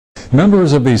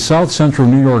Members of the South Central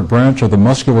New York branch of the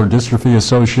Muscular Dystrophy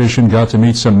Association got to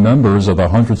meet some members of the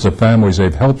hundreds of families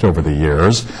they've helped over the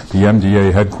years. The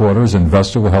MDA headquarters in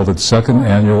Vestal held its second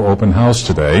annual open house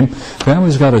today.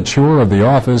 Families got a tour of the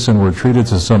office and were treated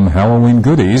to some Halloween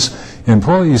goodies.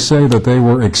 Employees say that they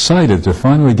were excited to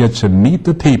finally get to meet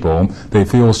the people they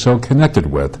feel so connected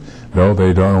with, though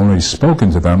they'd only spoken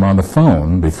to them on the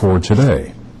phone before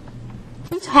today.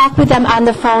 Talk with them on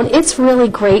the phone. It's really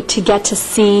great to get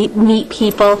to meet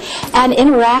people and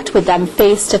interact with them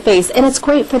face to face. And it's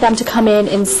great for them to come in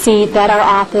and see that our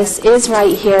office is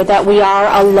right here, that we are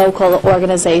a local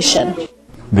organization.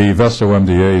 The Vestal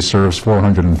MDA serves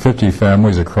 450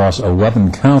 families across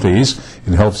 11 counties.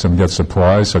 It helps them get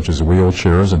supplies such as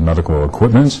wheelchairs and medical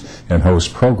equipment and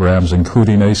hosts programs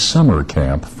including a summer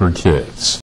camp for kids.